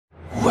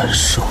魂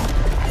兽，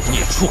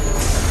孽畜，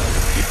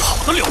你跑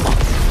得了吗？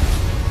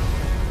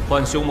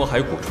换修魔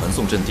骸骨传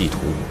送阵地图，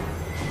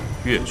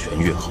越全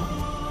越好。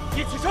一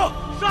起上，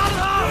杀了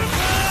他！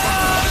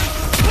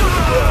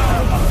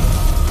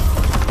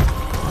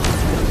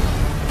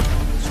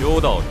修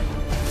道友，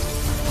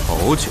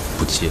好久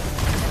不见。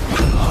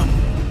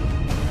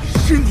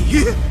是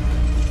你？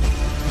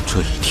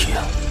这一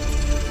天，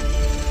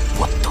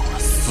我等了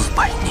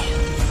400年。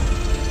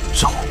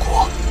赵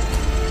国，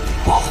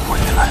我回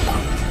来了。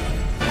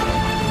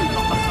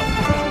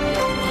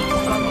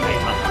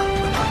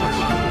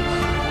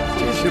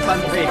真是般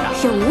配啊！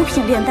有5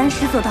品炼丹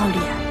师做到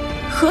脸，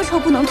何愁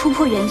不能突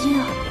破元婴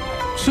啊？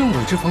镇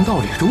伟之防道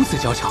理如此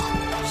娇强，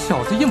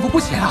小子应付不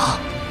起啊！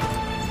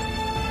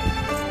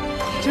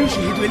真是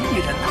一对丽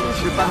人呐，真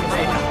是般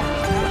配啊！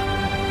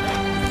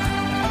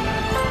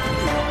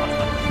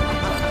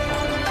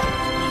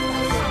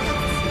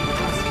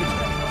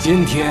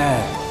今天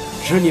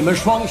是你们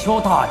双修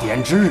大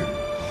典之日，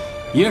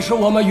也是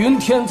我们云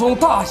天宗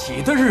大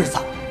喜的日子。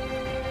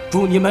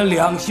祝你们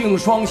两性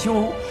双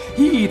修，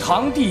一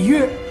堂缔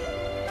约，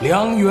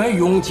良缘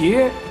永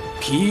结，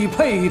匹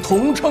配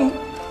同称。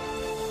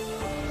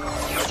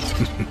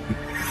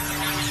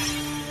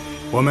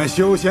我们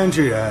修仙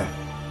之人，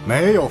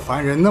没有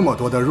凡人那么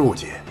多的入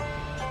界，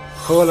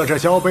喝了这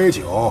交杯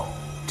酒，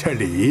这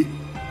礼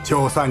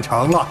就算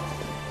成了。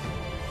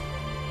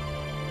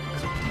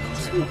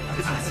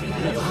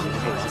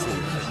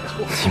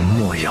你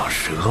莫要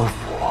惹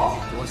我！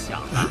多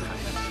想啊！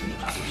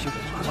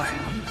怪啊！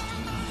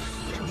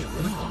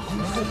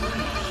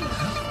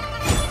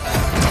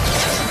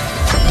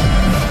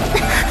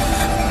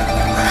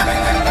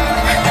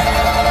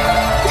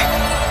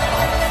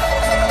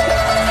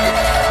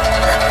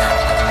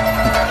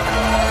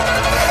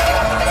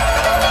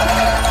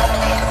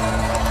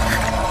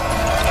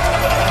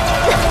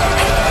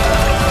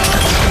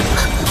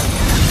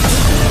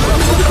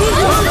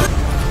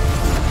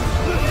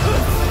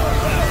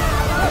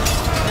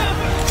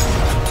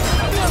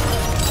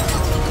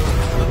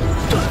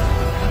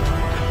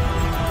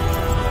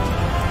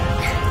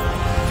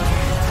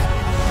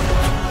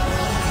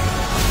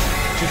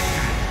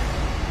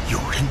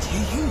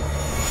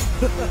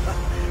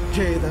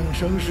这等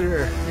声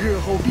势，日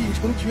后必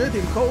成绝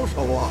顶高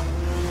手啊！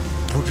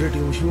不知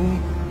柳兄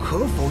可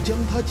否将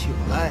他请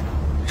来，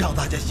让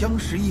大家相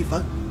识一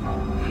番？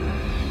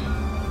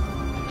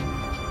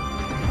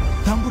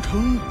难不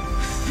成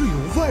是有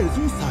外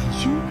宗散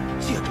修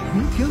借着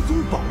云天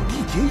宗宝地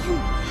结姻？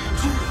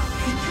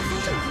云天宗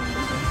这么有名，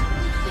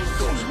为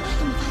什么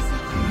都没发现？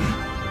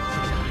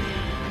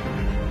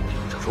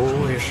诸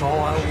位稍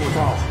安勿躁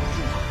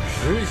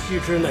，10息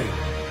之内，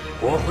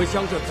我会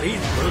将这贼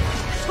子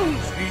生取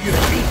月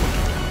兵。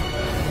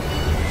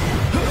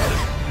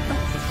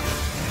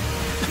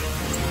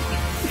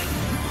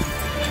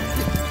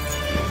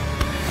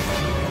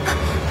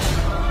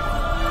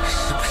是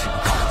不是你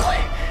搞的鬼？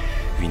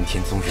云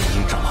天宗元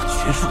婴长老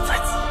全数在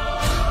此，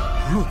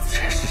无论此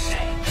人是谁，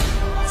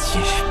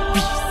今日必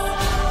死。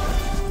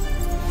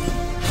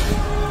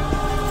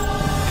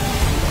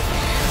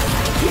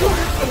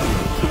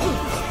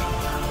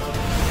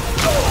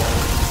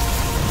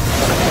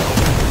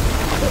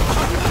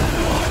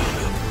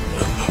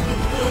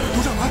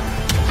独掌门。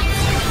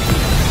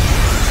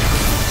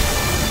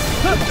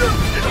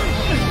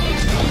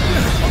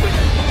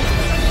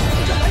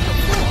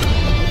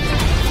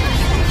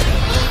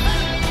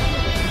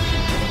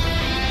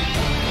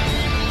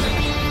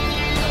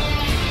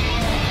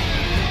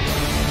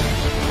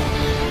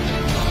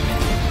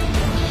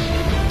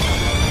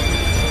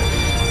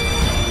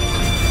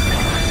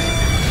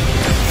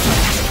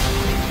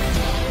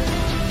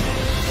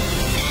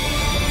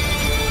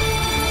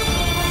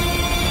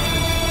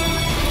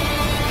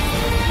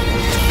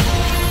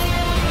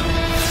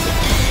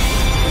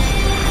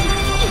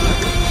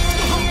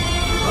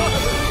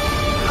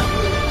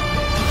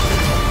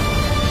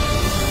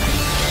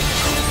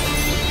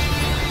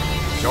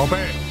小贝，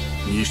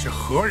你是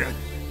何人？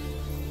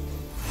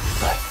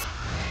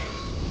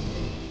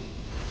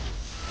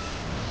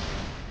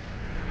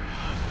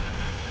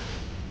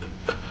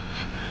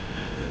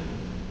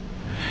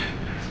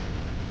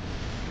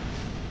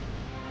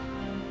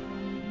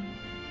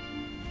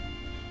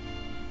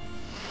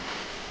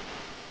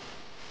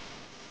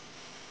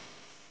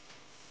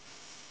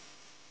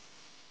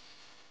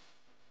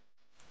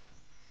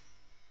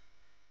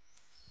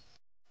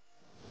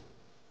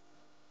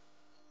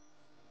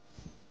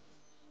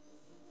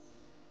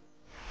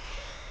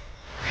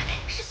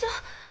师兄，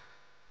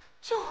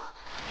救我！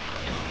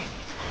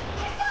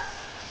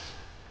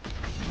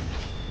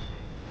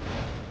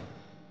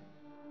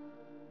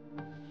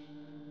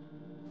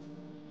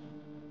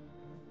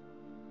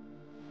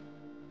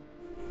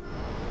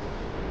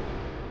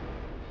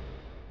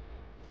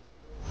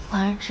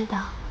婉儿知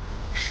道，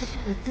失去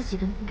了自己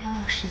的目标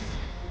要实现，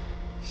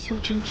修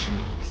真之路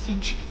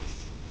限制人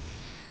心。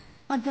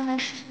望将来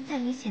师兄在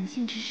危险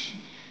境之时，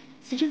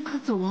此阵可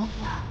走亡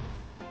无碍。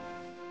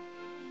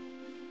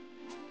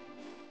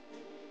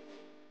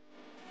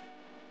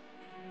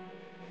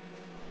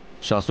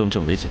杀孙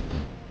振伟简单，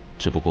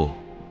只不过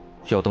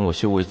要等我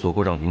修为足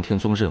够让云天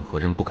宗任何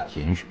人不敢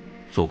言语，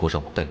足够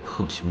让我带你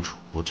横行楚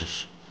国之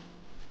时，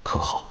可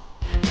好？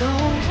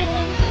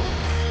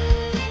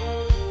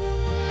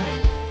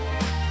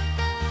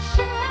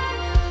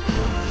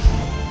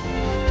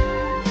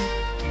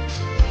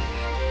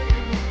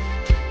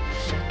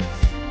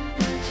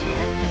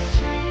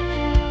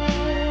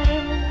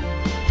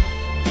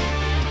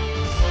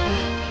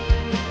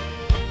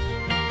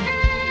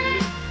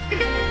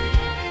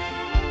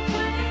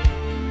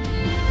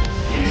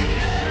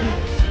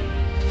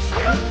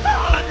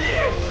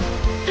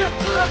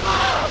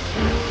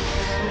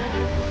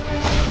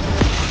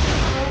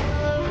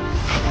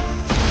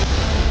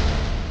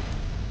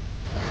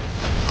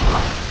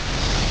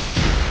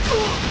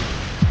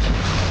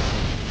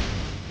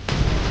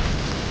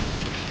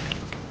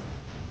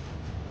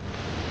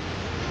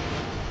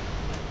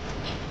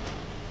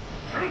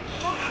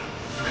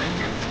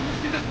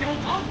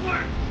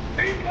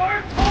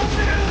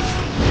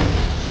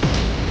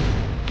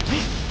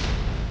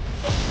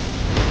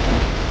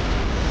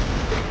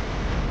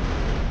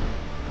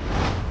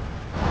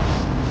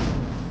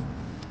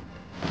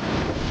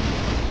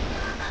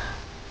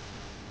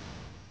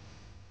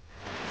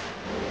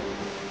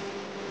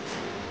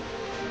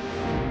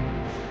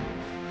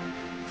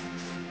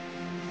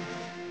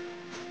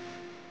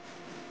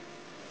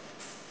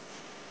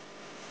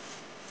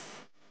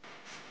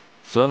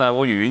 此乃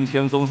我与云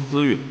天宗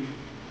私约，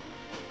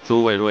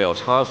诸位若要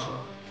插手，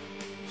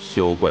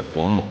休怪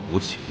王某无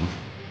情。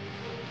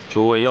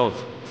诸位要走，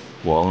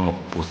王某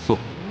不送。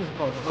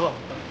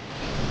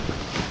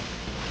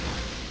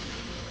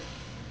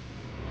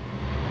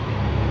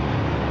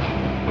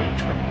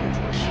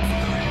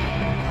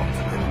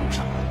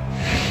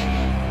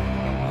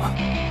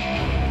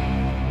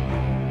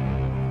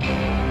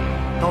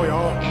道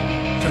友，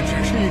这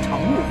只是一场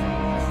误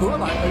会，何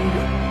来恩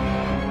怨？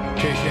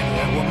 这些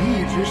年我们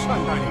一直善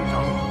待你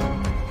长老，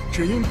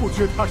只因不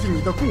知他是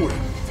你的故人，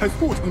才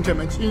促成这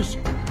门亲事。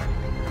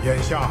眼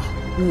下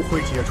误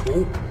会解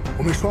除，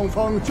我们双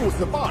方就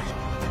此罢手，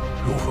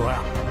如何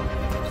呀？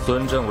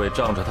孙振伟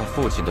仗着他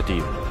父亲的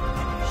地位，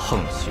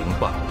横行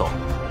霸道，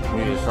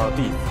虐杀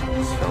弟子，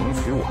强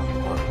取碗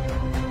筷。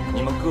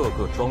你们个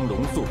个装聋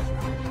作哑，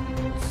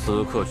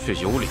此刻却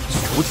有理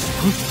求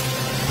情。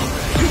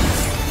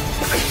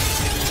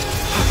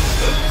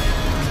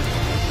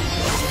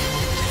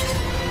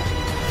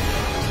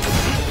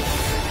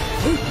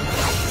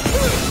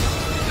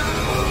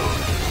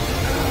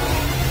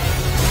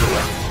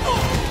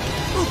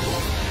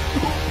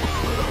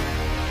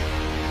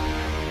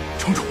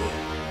 城主，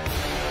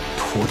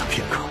拖他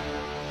片刻，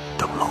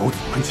等老祖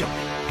们降临，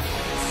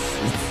此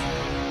子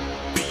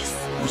必死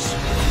无疑。师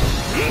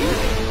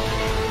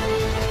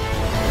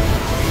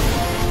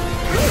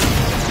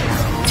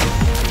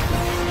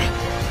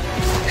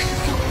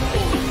兄，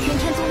云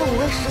天宗的5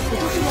位师祖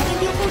都是园林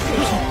巅峰水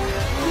平，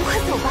我们快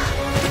走吧。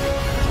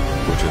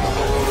我知道，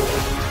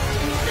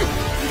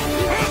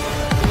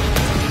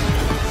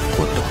我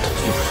等的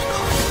就是他。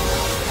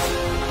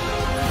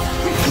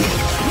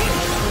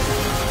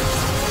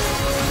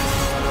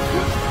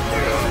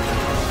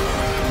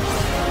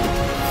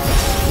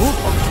 何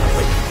方前辈，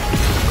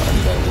敢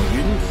在我云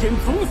天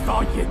宗撒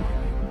野？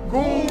恭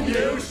迎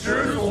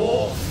始祖！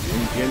云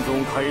天宗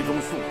开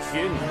宗数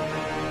千年，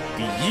第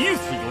一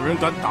次有人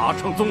敢打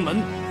上宗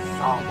门，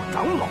杀我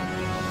长老。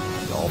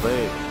小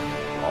辈，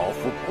老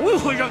夫不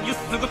会让你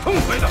死个痛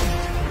快的。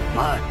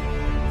慢，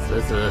此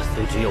子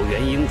虽只有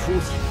元婴初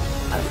期，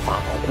但法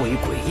宝过于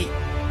诡异，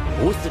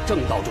不似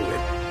正道中人。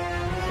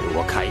待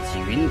我开启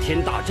云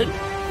天大阵，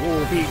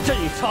务必震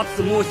杀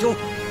此魔修。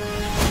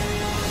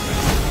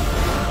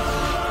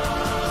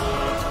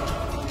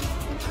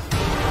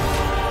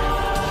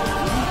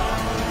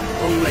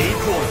 风雷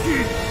过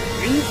去，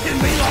云天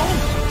为老。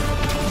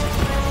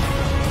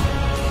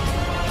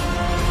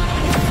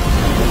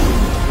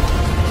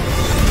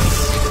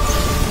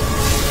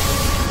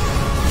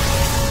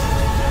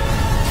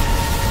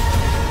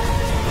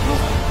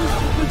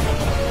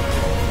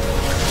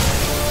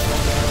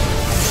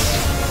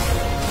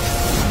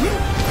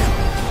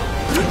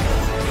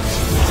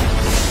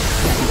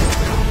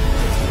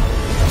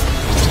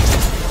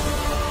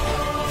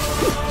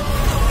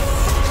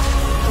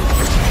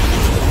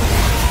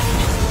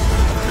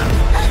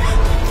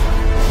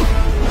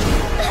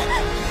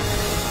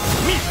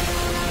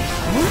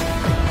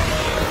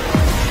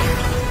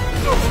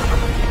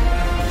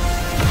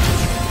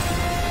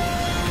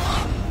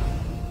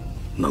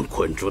能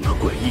困住那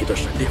诡异的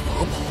神力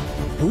法宝，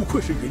不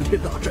愧是云天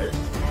大阵。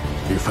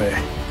李飞，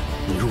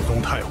你入宗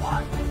太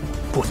晚，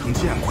不曾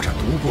见过这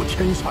独步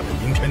天下的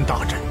云天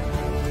大阵。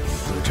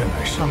此阵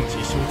乃上级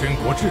修真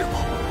国至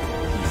宝，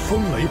以风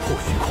雷破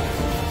虚空，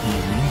以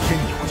云天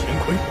扭乾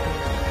坤。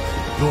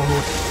落入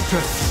此阵，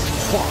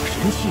化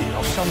神器也要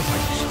伤他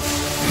一生。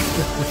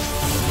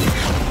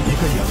一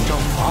个仰仗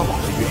法宝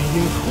的元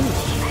婴初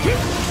期，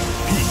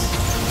必死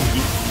无疑。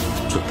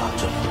这大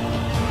阵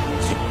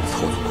竟能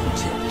操纵空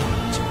间，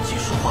将技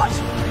术化解。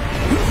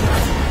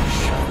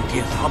闪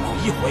电法宝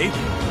一毁，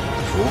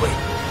诸位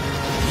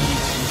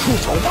住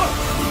手吧！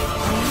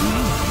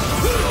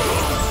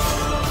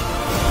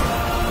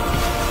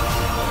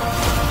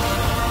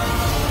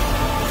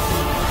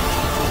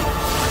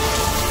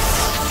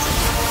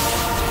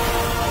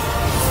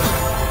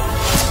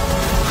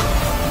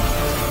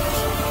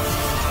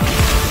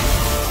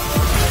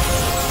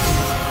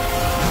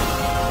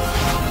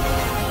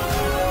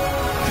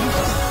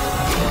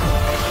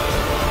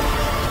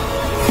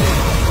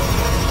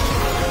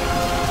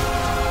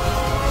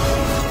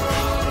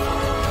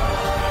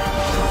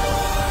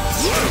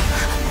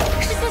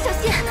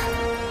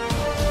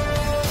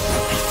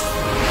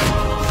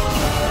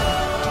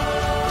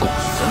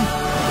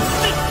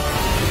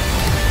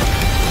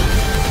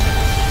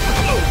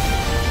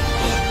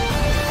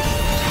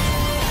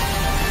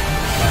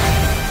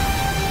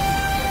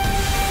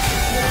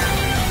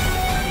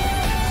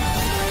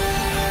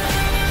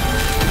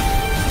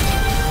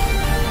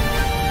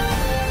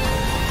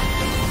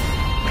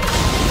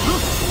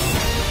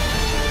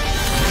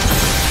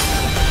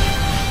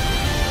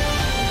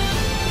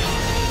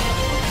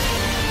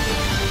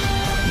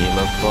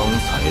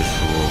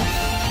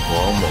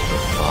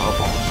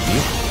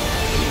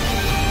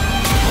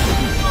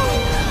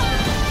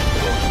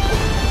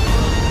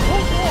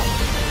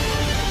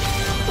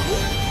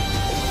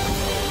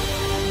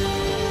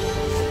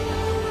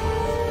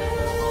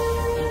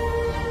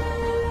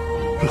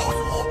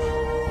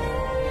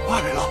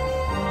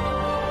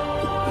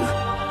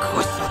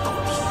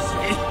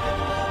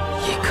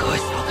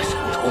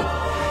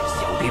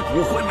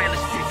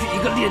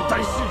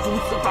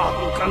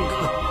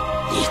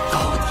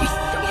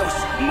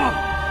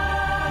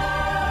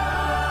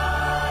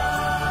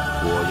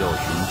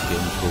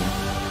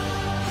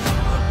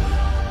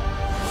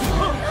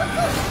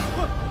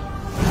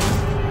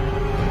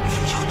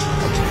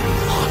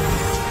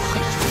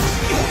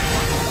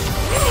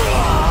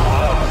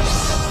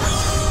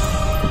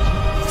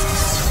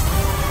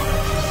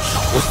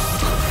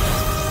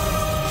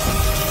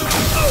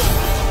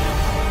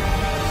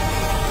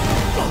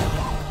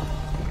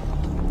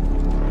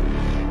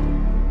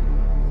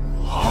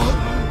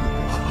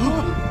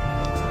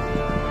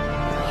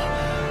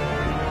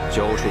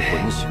交出魂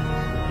血，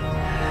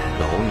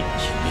饶你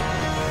一命。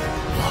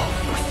老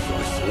夫修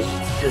行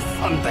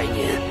1300年，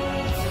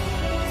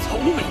从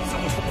未交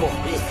出过魂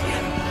血。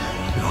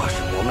若是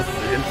我们4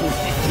人不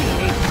惜性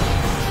命，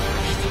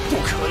也就不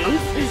可能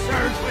全身而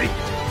退。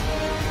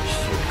士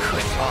可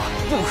杀，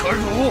不可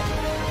辱，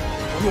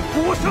不如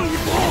搏胜一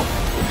搏。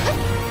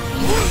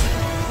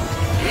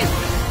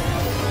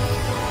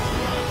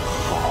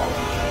好，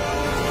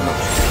那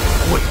就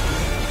会。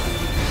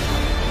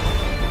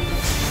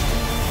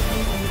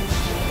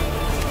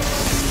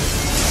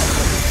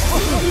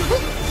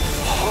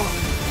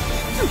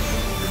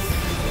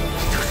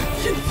这是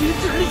天经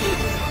之理。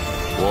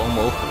王某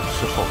很是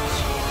好奇，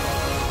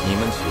你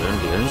们几人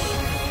联手，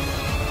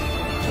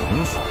能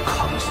否扛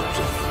下这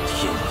次天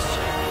险？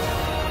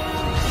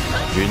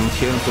云天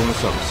宗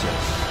上线，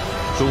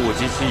筑基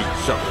期以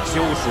上交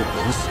出魂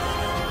血，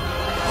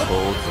否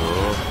则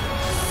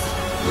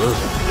死。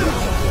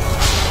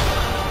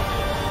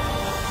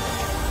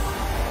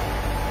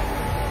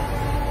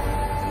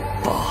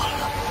罢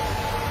了，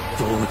筑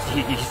基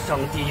以上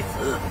弟子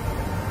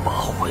把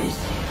魂血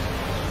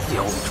交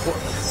出来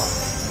吧。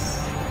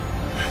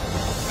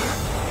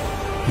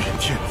云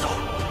天宗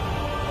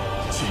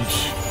今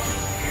天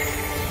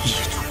易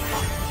主了。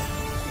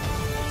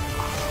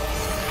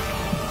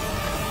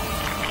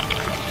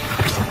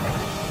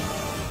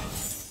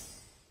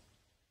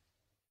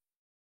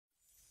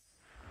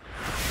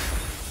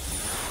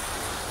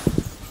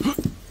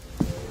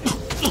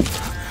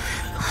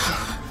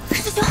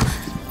师兄，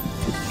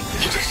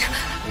你这是？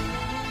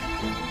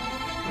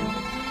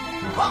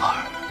婉儿，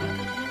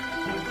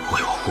为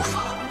我护法。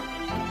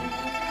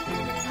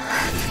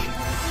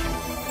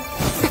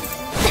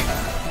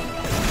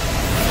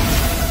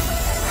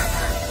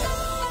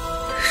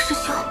师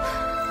兄，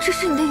这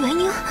是你的元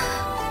婴，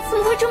怎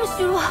么会这么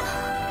虚弱？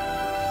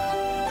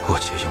我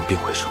结婴并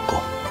未成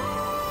功，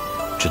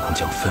只能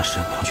将分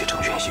身凝聚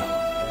成元婴，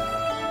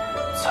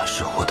暂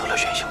时获得了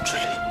元婴之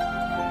力。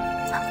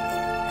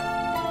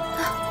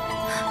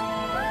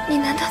你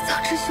难道早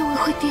知修为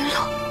会跌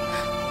落，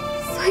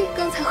所以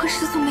刚才和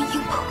师祖们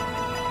硬碰？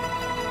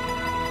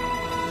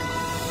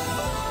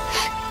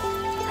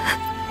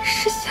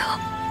师兄，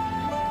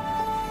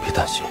别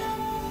担心，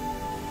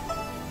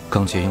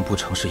刚结婴不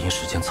成是因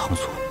时间仓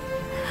促，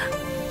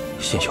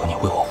现有你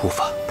为我护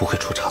法，不会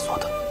出差错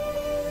的。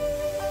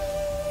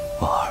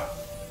婉儿，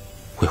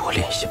为我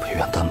炼一些培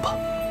元丹吧。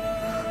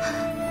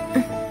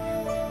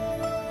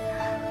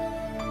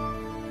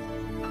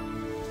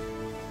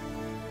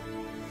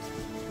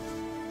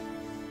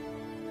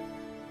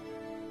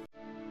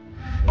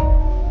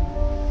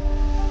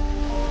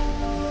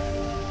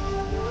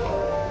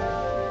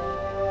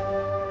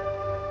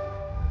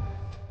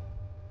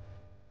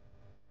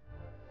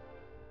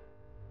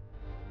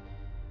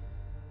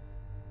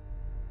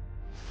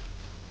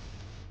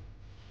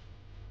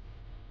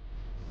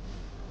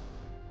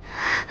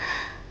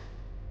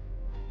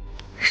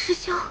师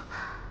兄，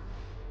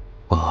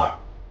婉儿，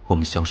我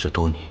们相识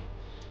多年，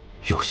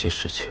有些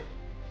事情，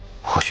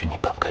或许你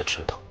本该知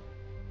道。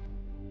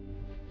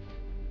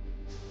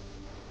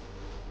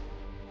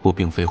我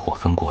并非火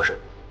分国人，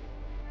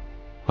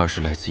而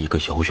是来自一个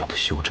遥远的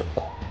修真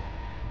国。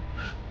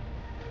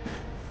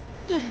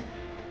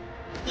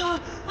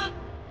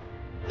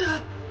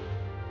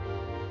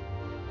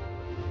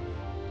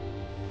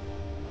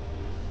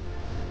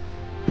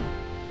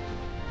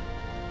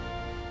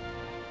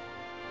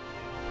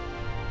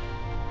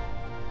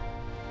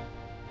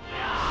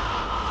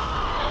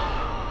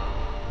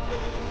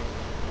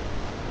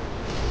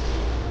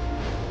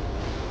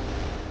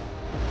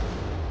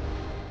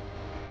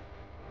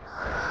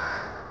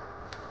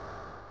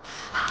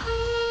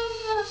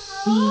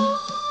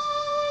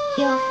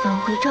你要返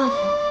回赵国？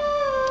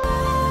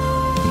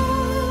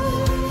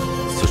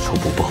此仇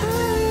不报，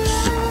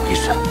誓不为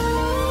人。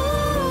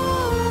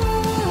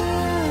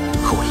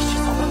和我一起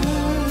走吧。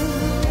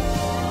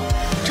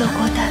赵国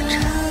大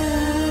战，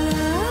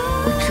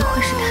我只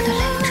会是他的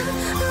累赘。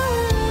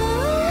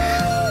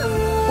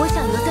我想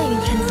留在云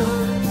天宗，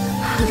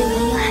你的原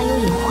因还有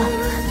隐患。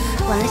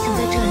婉儿想在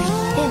这里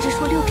炼制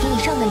出6品以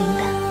上的灵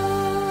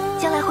丹，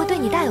将来会对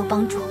你大有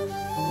帮助。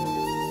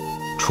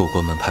楚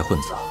国门派混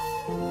杂，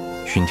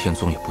云天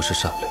宗也不是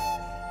善类。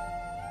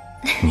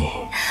你，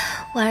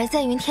婉儿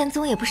在云天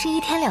宗也不是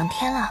1天2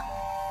天了，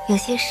有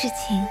些事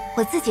情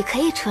我自己可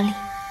以处理。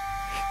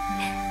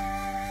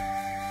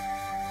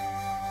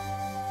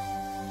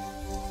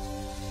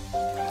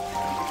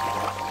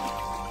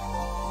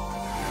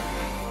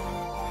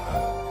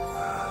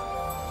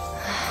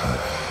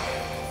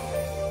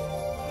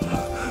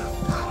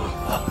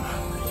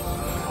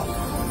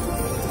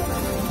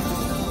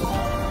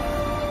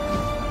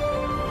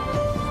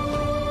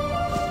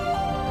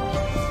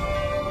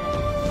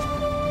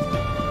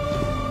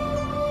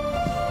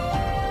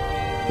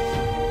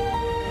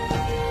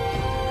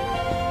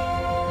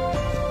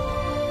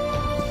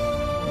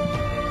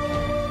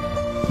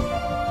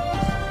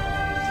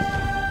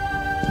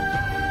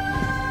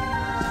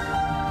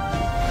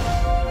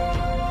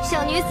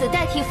小女子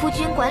代替夫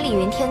君管理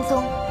云天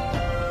宗，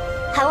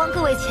还望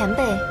各位前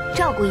辈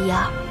照顾一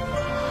二。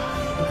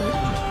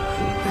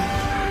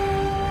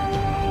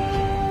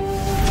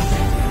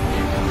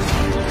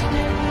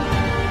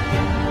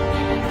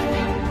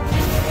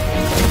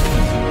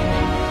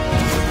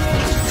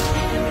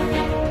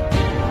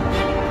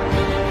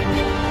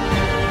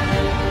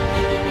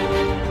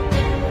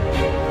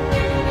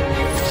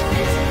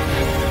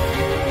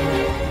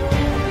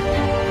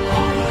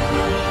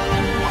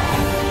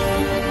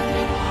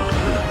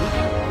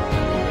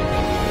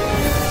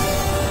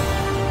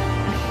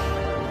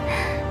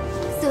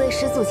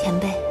师祖前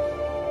辈，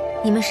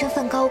你们身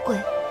份高贵，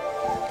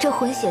这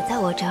魂血在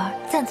我这儿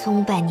暂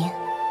存500年，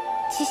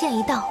期限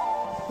一到，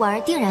婉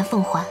儿定然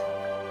奉还。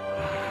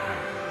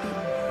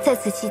在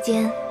此期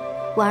间，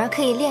婉儿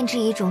可以炼制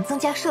一种增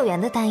加寿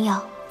元的丹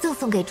药，赠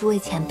送给诸位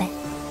前辈。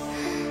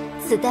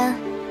此丹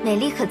每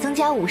粒可增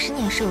加50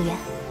年寿元。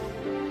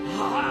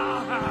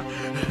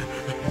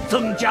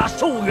增加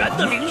寿元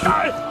的灵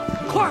丹，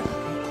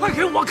快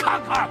给我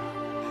看看！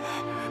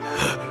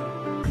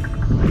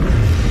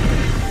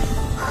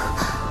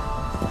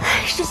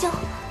师兄，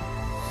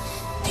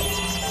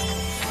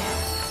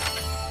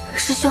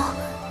师兄，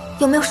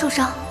有没有受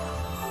伤？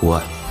无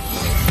碍，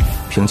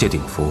凭借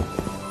鼎符，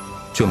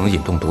就能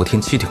引动夺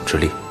天七鼎之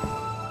力。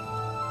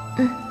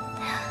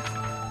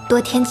夺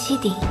天七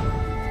鼎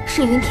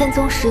是云天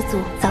宗始祖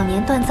早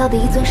年锻造的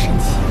一尊神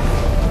器，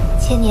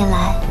千年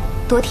来，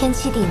夺天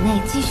七鼎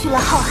内积蓄了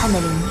浩瀚的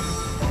灵力，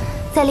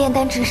在炼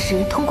丹之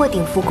时，通过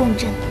鼎符共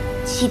振，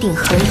七鼎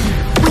合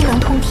一，威能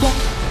通天。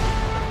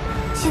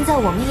现在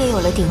我们也有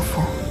了鼎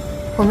符。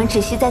我们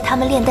只需在他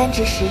们炼丹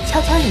之时悄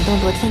悄引动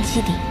夺天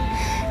七鼎，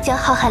将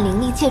浩瀚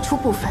灵力借出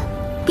部分，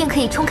便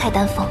可以冲开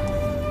丹峰。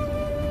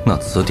那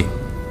此鼎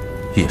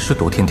也是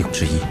夺天鼎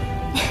之一？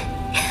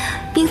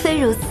并非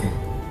如此，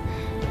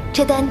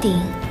这丹鼎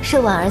是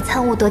婉儿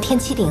参悟夺天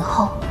七鼎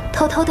后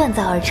偷偷锻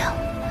造而成，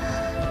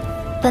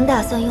本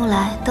打算用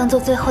来当做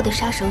最后的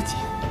杀手锏。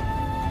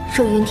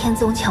若云天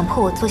宗强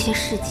迫我做些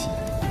事情，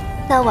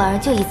那婉儿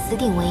就以此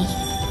鼎为引，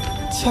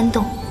牵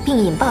动并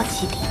引爆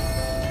七鼎。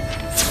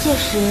届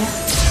时，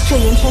这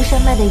云天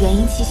山脉的元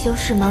婴期修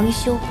士忙于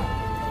修补，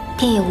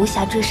便也无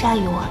暇追杀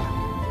于我了。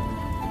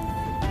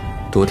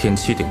夺天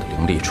七鼎的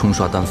灵力冲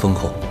刷丹峰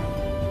后，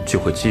就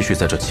会积蓄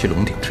在这七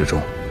龙鼎之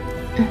中。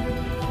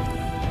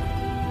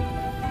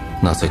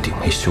那在鼎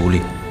内修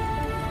炼，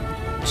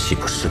岂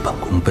不事半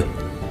功倍？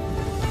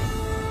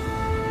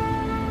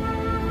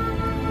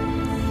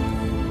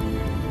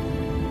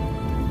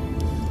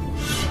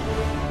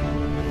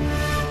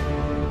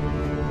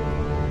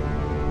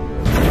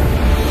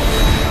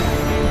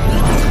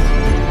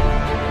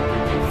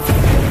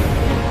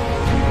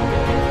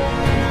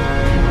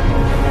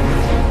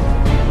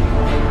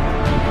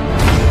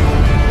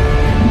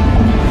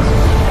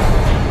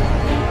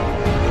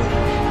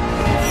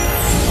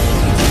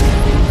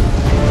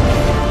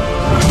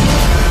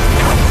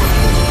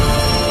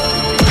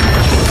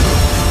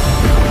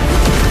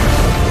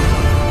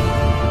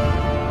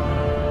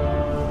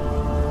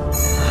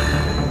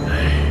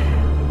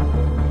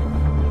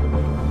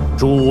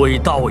诸位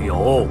道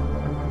友，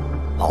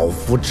老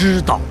夫知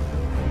道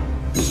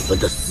你们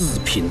的4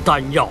品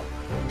丹药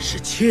是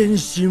千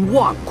辛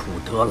万苦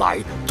得来，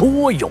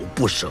多有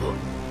不舍。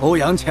欧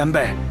阳前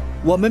辈，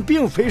我们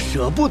并非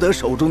舍不得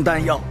手中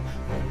丹药，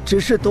只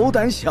是斗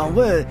胆想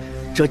问，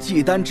这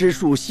祭丹之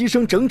术牺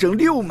牲整整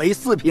6枚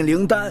4品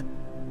灵丹，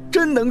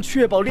真能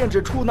确保炼制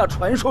出那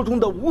传说中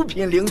的5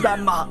品灵丹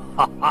吗？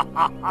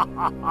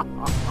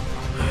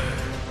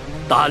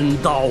丹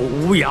道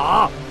无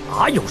涯，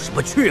哪有什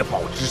么确保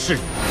之事？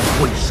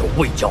畏手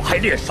畏脚还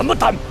炼什么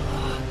丹？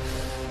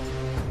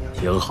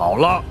听好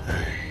了，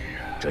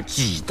这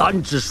祭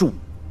丹之术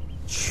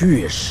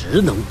确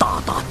实能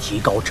大大提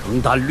高成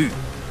丹率。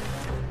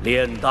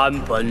炼丹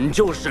本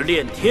就是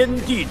炼天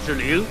地之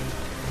灵，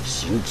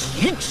行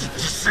极致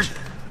之事。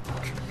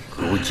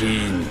如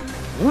今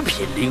5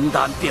品灵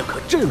丹便可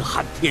震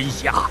撼天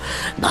下，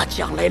那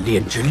将来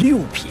炼制6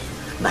品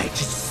乃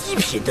至7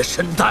品的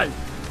神丹，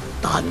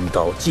丹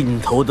到尽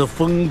头的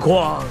风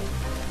光，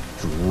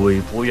诸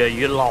位不愿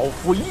与老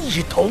夫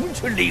一同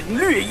去领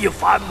略一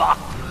番吗？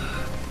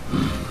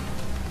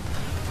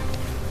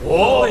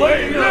我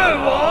辈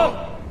愿往。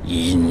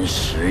因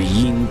时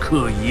因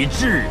刻已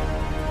至，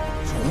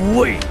诸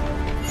位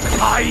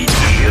开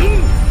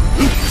庭。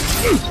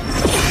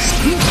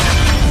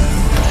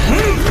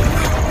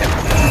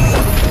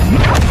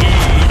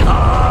祭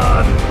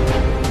丹。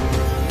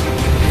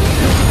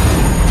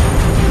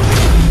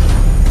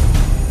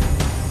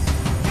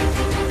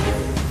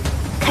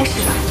开始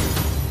了。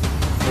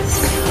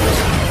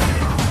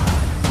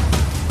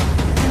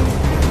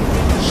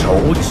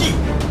首祭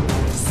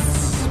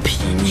4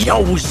品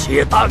妖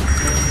血丹。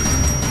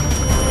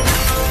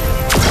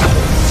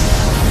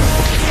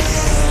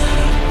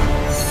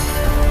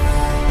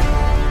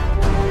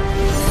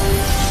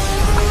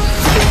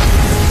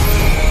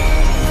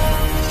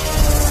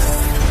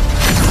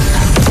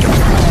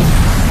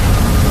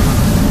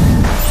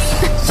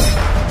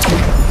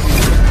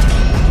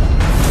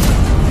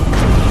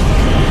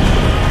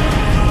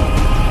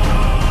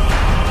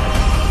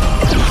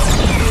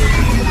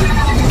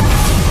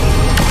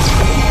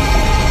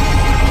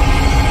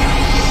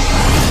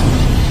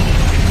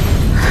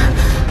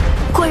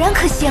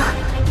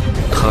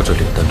他这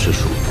炼丹之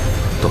术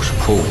倒是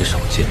颇为少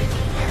见。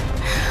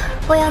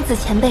欧阳子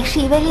前辈是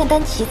一位炼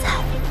丹奇才，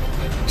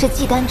这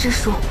祭丹之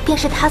术便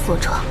是他所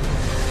创。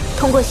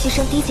通过牺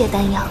牲低阶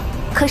丹药，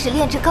可使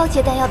炼制高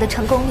阶丹药的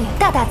成功率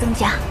大大增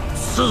加。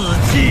4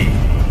祭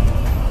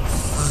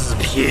4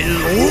品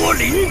罗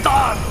灵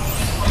丹，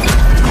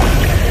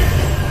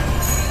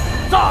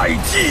再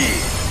祭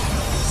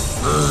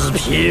4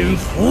品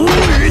浮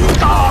云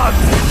丹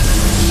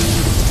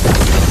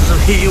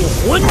，4品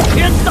混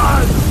天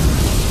丹。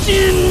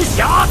金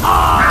霞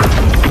丹，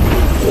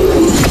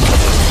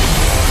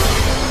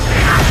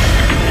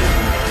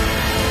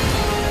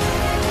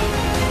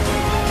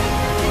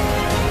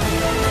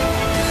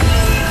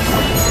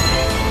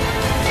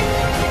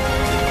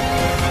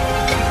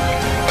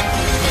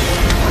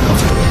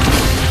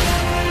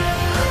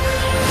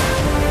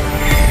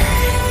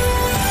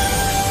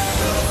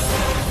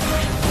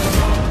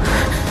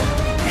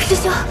师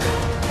兄，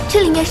这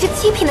里面是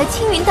7品的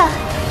青云丹。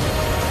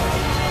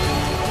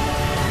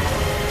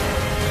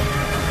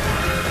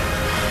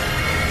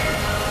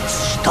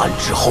丹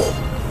之后，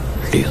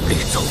灵力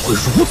怎会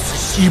如此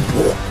稀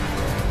薄？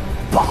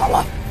罢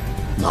了，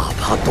哪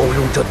怕都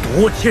用这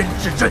夺天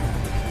之阵，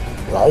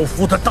老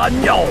夫的丹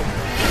药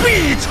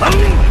必成。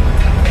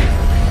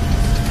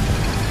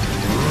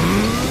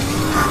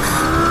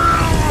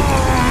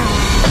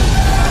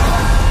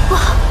不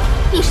好，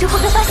你师父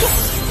被发现。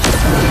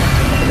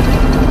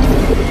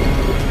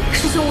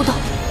师兄勿动，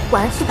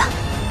晚安去吧。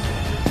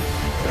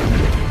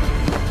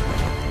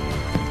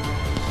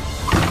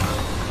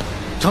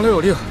长刘有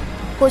令。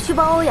我去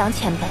帮欧阳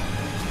前辈，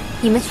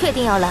你们确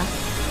定要来？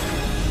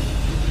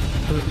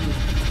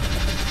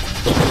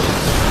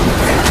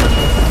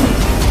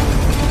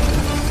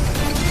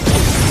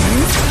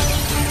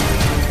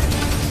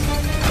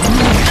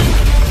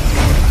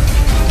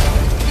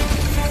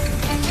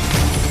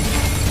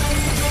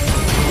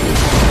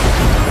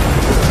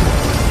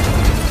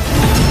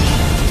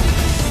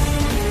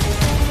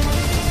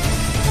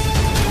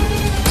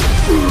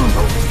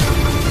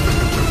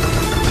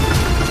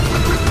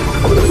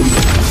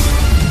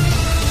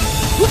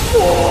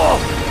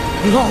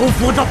老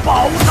夫的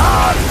宝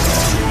丹，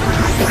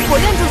我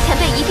愿助前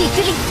辈一臂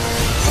之力。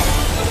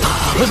大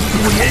恩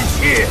不言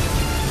谢。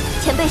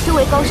前辈修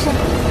为高深，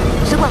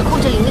只管控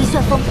制灵力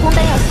旋风供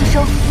丹药吸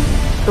收，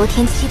夺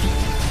天7鼎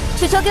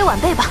就交给晚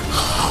辈吧。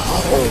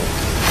好。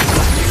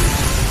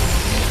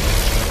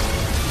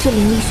这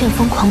灵力旋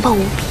风狂暴无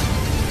比，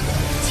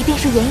即便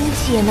是元婴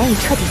期也难以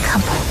彻底看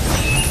破，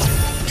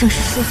正是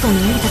输送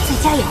灵力的最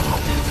佳药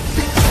物。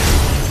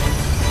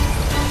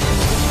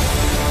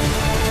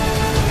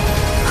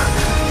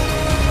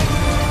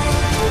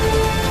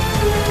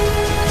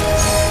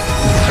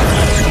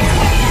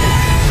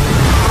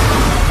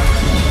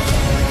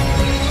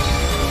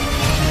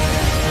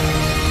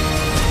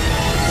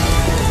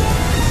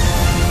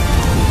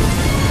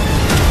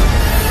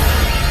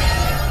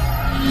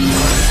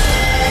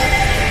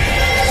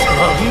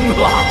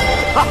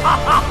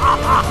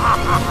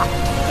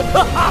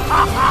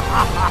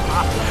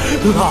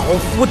老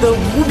夫的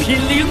5品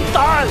灵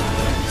丹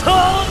成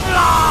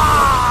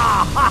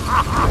啦！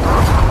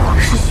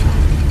师兄，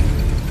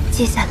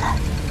接下来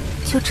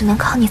就只能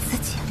靠你自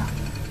己了。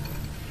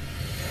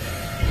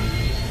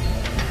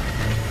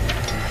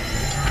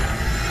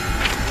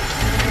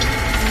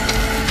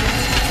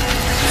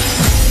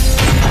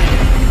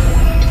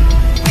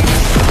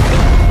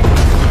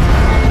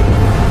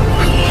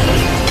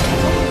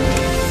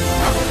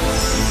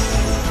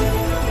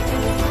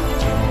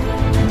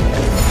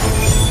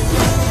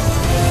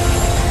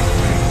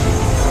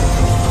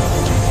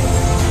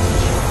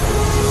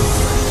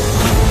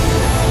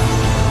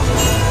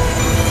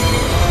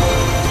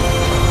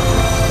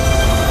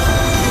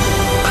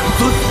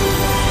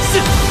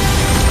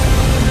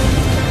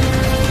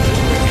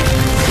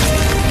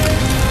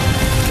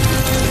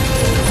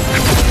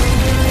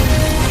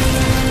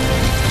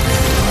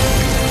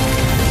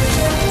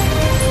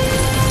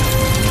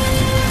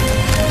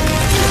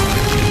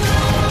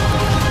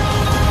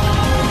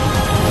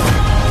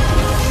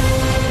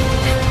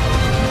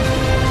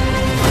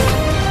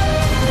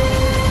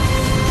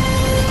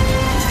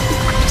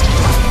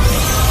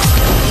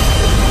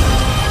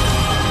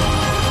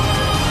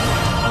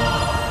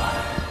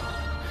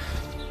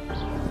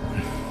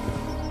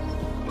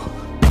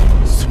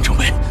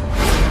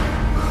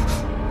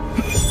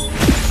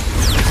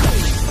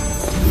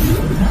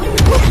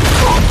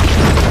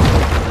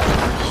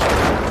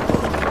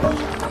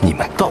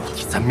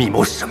密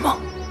谋什么？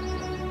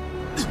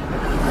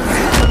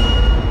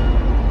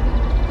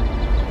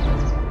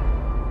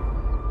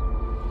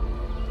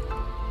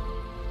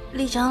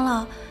李长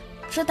老，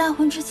这大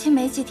婚之期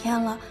没几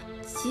天了，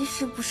即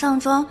使不上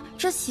妆，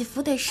这喜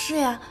服得试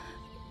呀。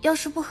要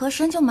是不合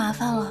身就麻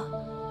烦了。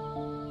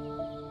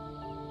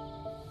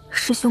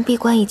师兄闭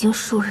关已经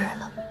数日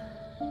了，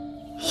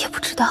也不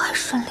知道还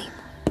顺利吗？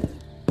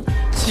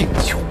敬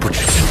酒不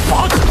吃吃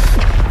罚酒，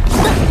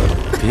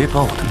别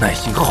把我的耐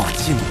心耗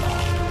尽了。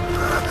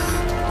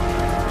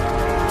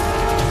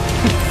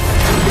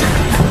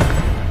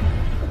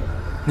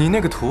 你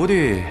那个徒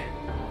弟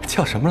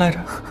叫什么来着？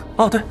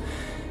哦，对，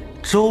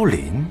周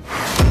林，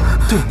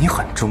对你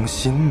很忠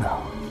心呢。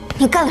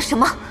你干了什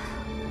么？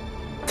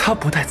他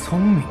不太聪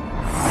明。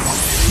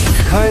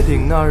开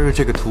鼎那日，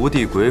这个徒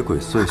弟鬼鬼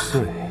祟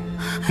祟，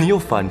你又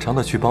反常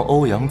的去帮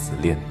欧阳子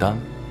炼丹，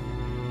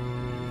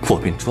我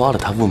便抓了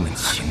他问问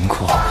情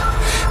况。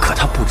可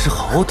他不知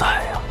好歹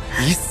啊，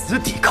以死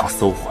抵抗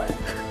搜魂，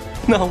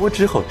那我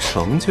只好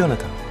成全了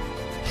他。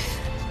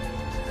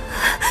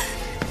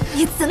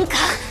 你怎敢！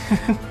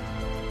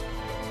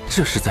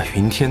这是在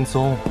云天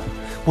宗，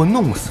我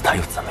弄死他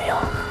又怎么样？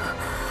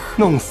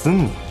弄死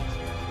你，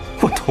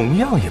我同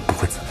样也不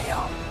会怎么样。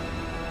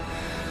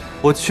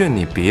我劝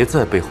你别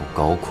在背后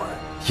搞鬼，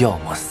要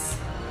么死，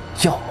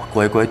要么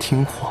乖乖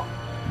听话，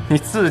你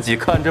自己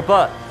看着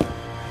办。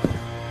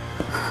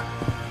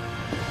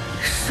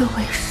是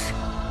为师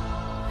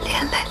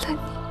连累了你。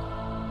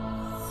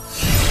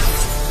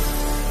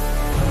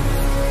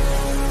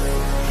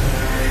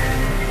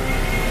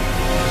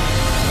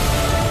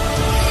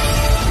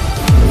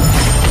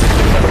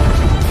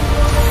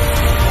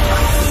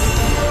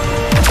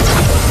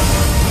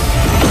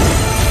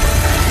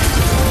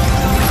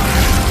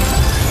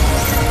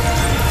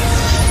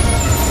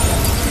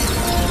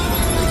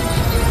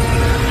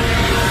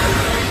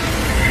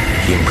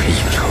 因为一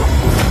车，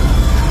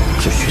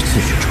只需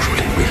继续注入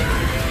灵力。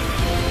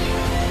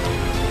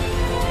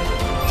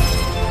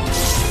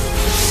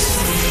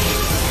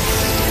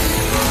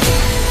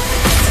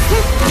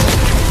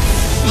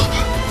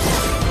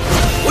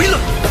回来！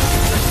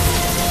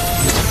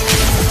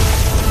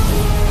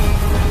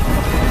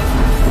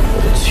我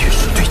的气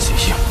势对结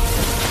硬，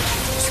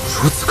就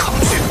如此抗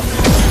拒。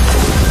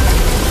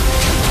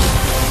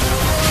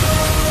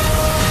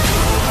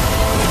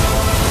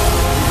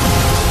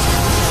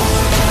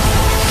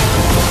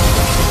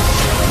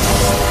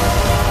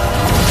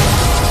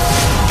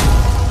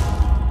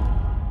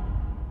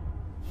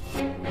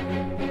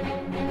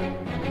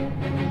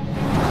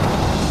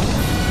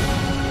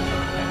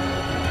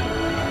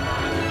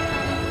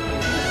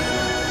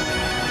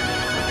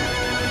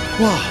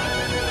 哇，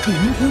这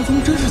云天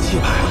宗真是气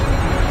派啊！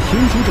听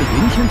说这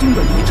云天宗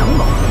的李长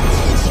老极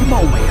其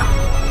貌美啊！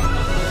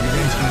里面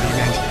请，里面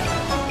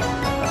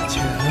请，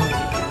请啊！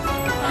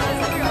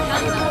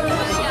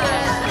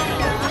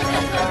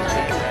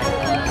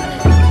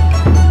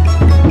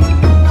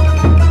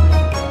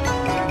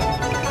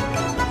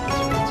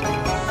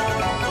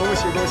恭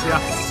喜恭喜啊！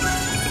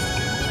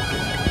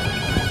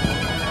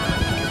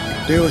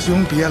六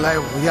兄别来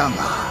无恙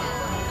啊！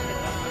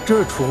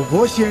 这楚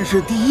国县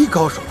市第一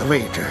高手的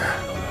位置，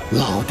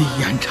老弟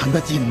眼馋的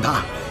紧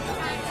呐，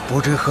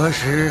不知何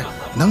时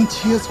能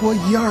切磋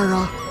一二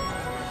啊？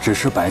只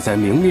是摆在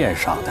明面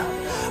上的，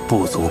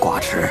不足挂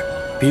齿。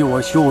比我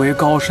修为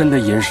高深的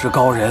隐士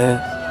高人，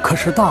可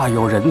是大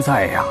有人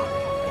在呀。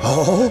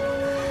哦，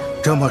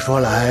这么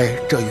说来，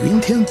这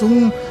云天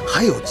宗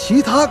还有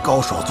其他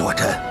高手坐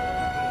镇。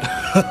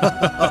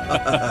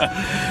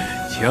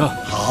请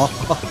好。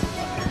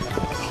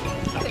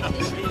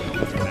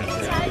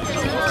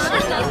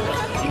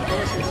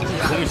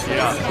喜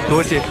啊！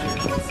多谢。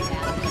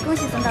恭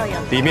喜孙道友。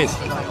里面请。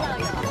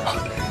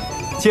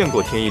见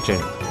过天意真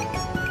人。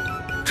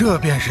这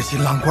便是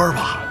新郎官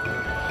吧？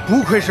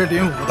不愧是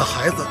领武的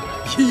孩子，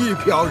一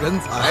表人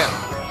才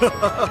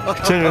啊！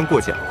真人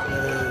过奖了。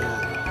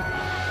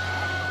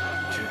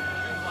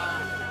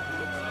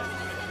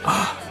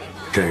啊，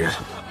真人。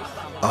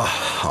啊，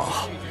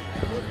好。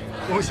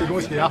恭喜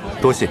恭喜啊！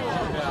多谢。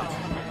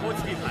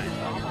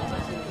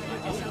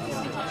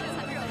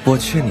我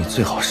劝你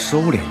最好收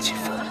敛几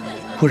分，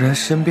不然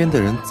身边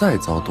的人再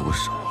遭毒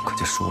手，可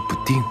就说不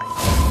定了。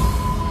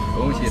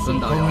恭喜孙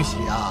导友！恭喜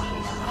啊！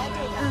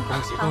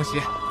恭喜恭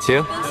喜！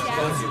请，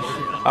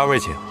二位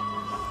请。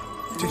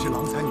这是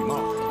郎才女貌，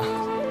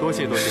多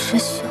谢多谢。师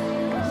兄，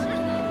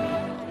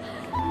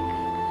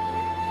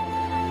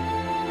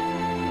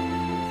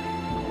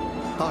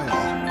道友，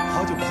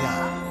好久不见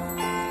啊！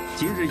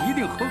今日一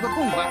定喝个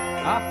痛快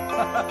啊！